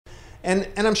And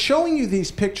I'm showing you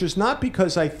these pictures not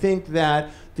because I think that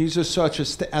these are such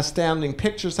astounding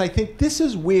pictures. I think this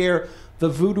is where the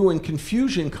voodoo and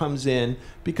confusion comes in,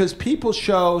 because people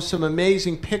show some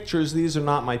amazing pictures. These are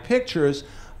not my pictures,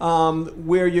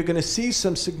 where you're going to see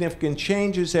some significant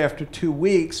changes after 2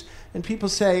 weeks. And people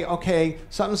say, okay,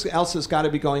 something else has got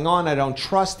to be going on. I don't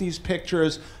trust these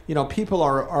pictures. You know, people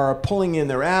are pulling in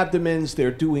their abdomens. They're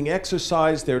doing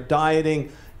exercise. They're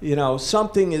dieting. You know,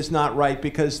 something is not right,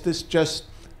 because this just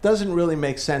doesn't really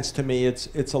make sense to me.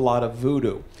 It's a lot of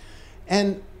voodoo.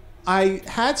 And I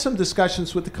had some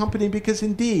discussions with the company because,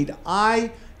 indeed,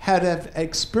 I had an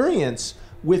experience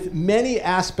with many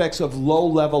aspects of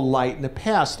low-level light in the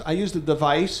past. I used a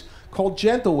device called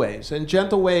Gentle Waves, and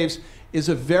Gentle Waves is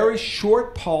a very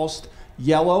short-pulsed,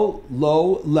 yellow,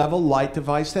 low-level light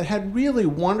device that had really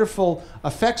wonderful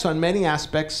effects on many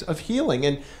aspects of healing,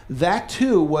 and that,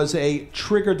 too, was a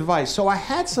trigger device. So I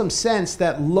had some sense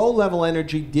that low-level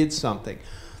energy did something.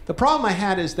 The problem I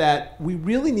had is that we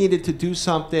really needed to do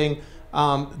something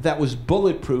that was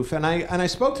bulletproof. And I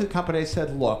spoke to the company. I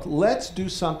said, look, let's do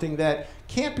something that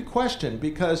can't be questioned,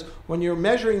 because when you're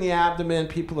measuring the abdomen,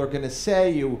 people are going to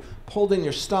say you pulled in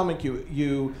your stomach,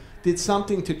 you did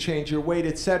something to change your weight,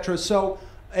 etc. So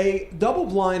a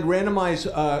double-blind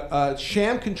randomized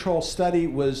sham control study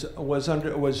was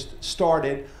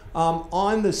started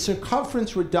on the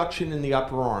circumference reduction in the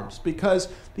upper arms, because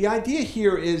the idea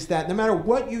here is that no matter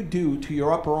what you do to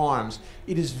your upper arms,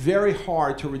 it is very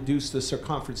hard to reduce the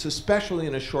circumference, especially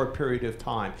in a short period of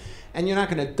time. And you're not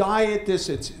going to diet this.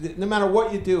 No matter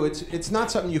what you do, it's not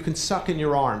something you can suck in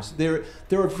your arms. There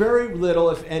are very little,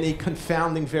 if any,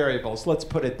 confounding variables. Let's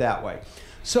put it that way.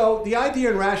 So the idea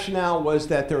and rationale was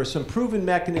that there are some proven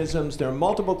mechanisms. There are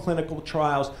multiple clinical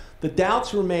trials. The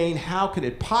doubts remain, how could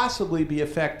it possibly be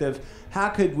effective? How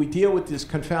could we deal with these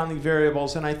confounding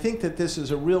variables? And I think that this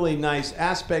is a really nice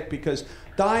aspect, because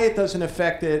diet doesn't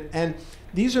affect it. And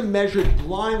these are measured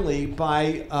blindly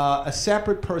by a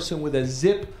separate person with a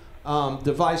zip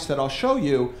device that I'll show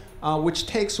you, which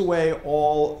takes away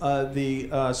all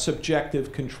the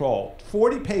subjective control.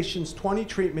 40 patients, 20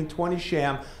 treatment, 20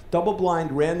 sham, double-blind,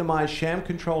 randomized, sham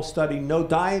control study, no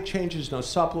diet changes, no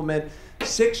supplement,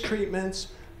 6 treatments,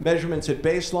 measurements at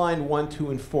baseline, 1,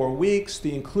 2, and 4 weeks.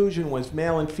 The inclusion was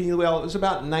male and female. It was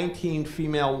about 19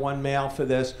 female, 1 male for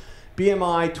this.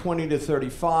 BMI 20 to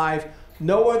 35.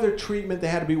 No other treatment. They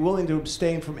had to be willing to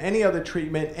abstain from any other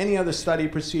treatment, any other study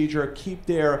procedure, keep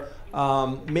their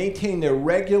maintain their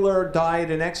regular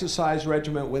diet and exercise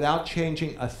regimen without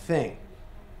changing a thing.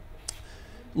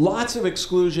 Lots of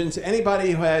exclusions.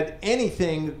 Anybody who had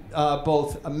anything,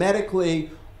 both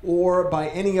medically or by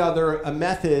any other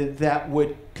method that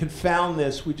would confound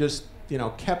this, we just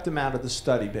kept them out of the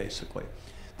study, basically.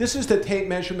 This is the tape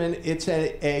measurement. It's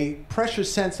a pressure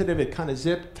sensitive. It kind of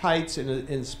zip tights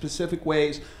in specific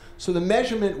ways. So the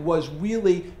measurement was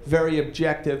really very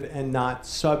objective and not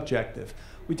subjective.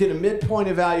 We did a midpoint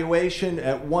evaluation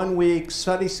at 1 week,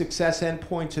 study success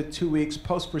endpoints at 2 weeks,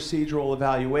 post-procedural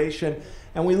evaluation.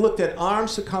 And we looked at arm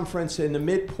circumference in the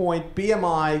midpoint,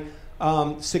 BMI,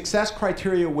 success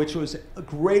criteria, which was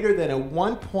greater than a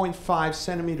 1.5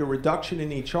 centimeter reduction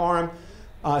in each arm,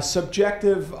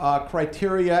 subjective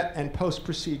criteria, and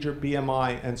post-procedure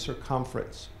BMI and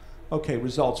circumference. Okay,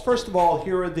 results. First of all,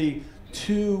 here are the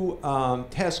 2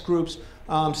 test groups.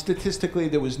 Statistically,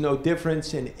 there was no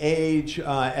difference in age,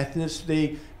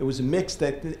 ethnicity. It was a mixed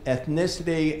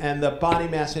ethnicity, and the body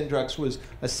mass index was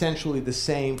essentially the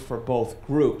same for both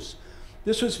groups.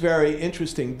 This was very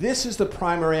interesting. This is the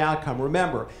primary outcome.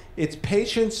 Remember, it's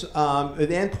patients with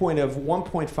an endpoint of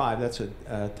 1.5, that's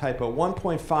a typo,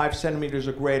 1.5 centimeters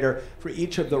or greater for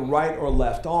each of the right or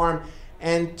left arm.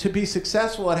 And to be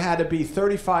successful, it had to be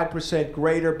 35%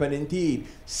 greater, but indeed,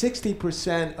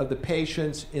 60% of the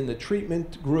patients in the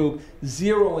treatment group,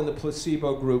 0 in the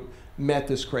placebo group, met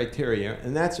this criteria.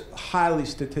 And that's highly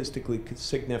statistically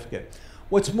significant.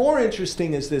 What's more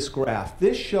interesting is this graph.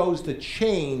 This shows the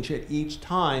change at each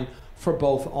time for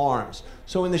both arms.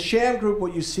 So in the sham group,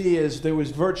 what you see is there was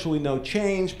virtually no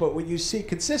change, but what you see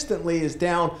consistently is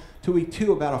down to week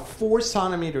 2, about a 4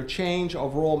 centimeter change,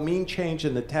 overall mean change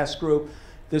in the test group.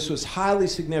 This was highly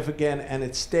significant, and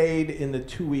it stayed in the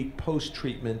 2-week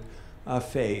post-treatment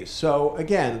phase. So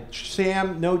again,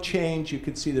 sham, no change. You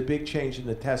could see the big change in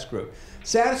the test group.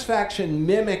 Satisfaction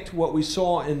mimicked what we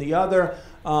saw in the other.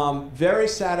 Very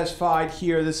satisfied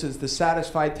here. This is the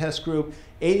satisfied test group.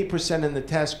 80% in the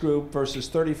test group versus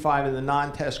 35% in the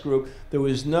non-test group. There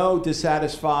was no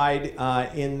dissatisfied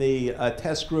in the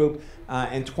test group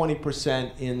and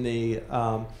 20% in the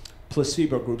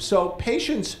placebo group. So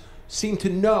patients seemed to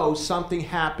know something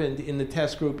happened in the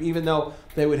test group, even though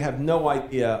they would have no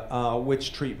idea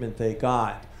which treatment they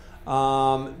got.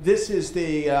 This is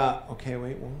the, okay,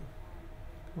 wait,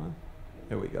 come on.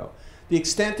 There we go. The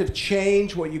extent of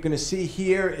change, what you're going to see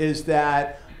here is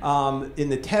that in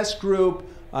the test group,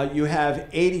 you have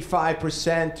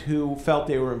 85% who felt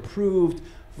they were improved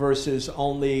versus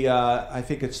only, I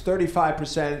think it's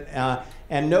 35%,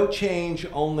 and no change,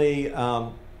 only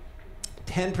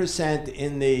 10%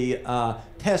 in the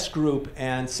test group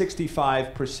and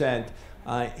 65%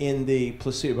 in the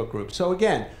placebo group. So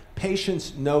again,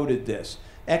 patients noted this.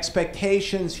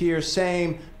 Expectations here,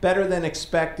 same, better than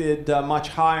expected, much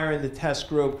higher in the test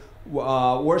group,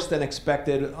 worse than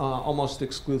expected, almost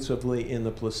exclusively in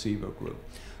the placebo group.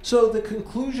 So the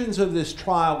conclusions of this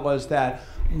trial was that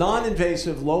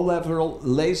non-invasive low-level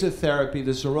laser therapy,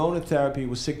 the Zerona therapy,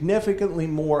 was significantly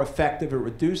more effective at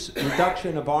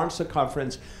reduction of arm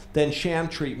circumference than sham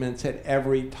treatments at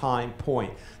every time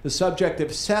point. The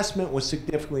subjective assessment was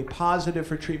significantly positive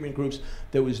for treatment groups.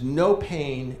 There was no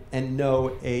pain and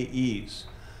no AEs.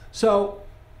 So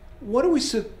what do we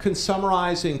can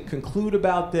summarize and conclude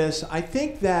about this? I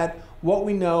think that what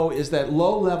we know is that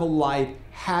low-level light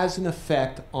has an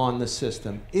effect on the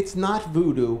system. It's not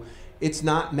voodoo. It's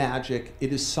not magic.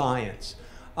 It is science.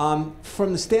 From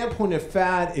the standpoint of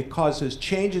fat, it causes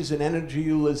changes in energy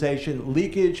utilization,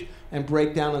 leakage, and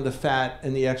breakdown of the fat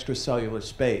in the extracellular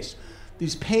space.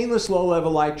 These painless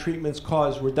low-level light treatments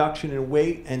cause reduction in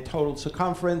weight and total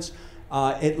circumference,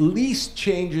 at least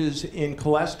changes in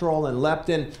cholesterol and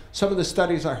leptin. Some of the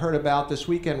studies I heard about this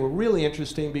weekend were really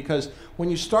interesting because when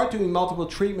you start doing multiple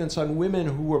treatments on women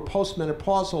who were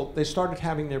postmenopausal, they started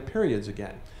having their periods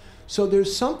again. So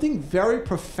there's something very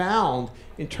profound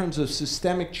in terms of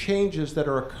systemic changes that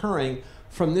are occurring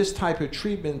from this type of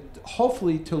treatment,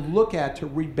 hopefully to look at to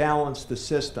rebalance the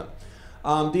system.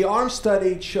 The ARM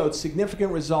study showed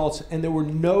significant results, and there were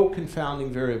no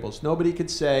confounding variables. Nobody could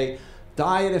say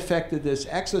diet affected this,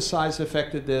 exercise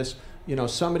affected this, you know,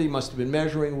 somebody must have been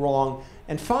measuring wrong.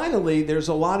 And finally, there's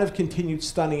a lot of continued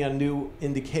study on new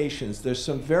indications. There's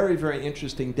some very, very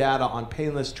interesting data on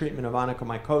painless treatment of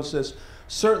onychomycosis,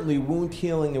 certainly wound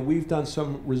healing, and we've done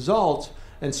some results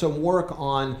and some work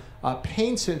on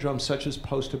pain syndromes such as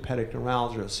postherpetic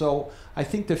neuralgia. So I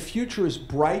think the future is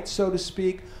bright, so to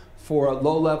speak, for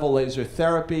low-level laser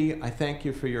therapy. I thank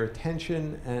you for your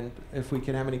attention, and if we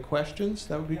can have any questions,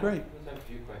 that would be great. Let's have a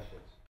few questions.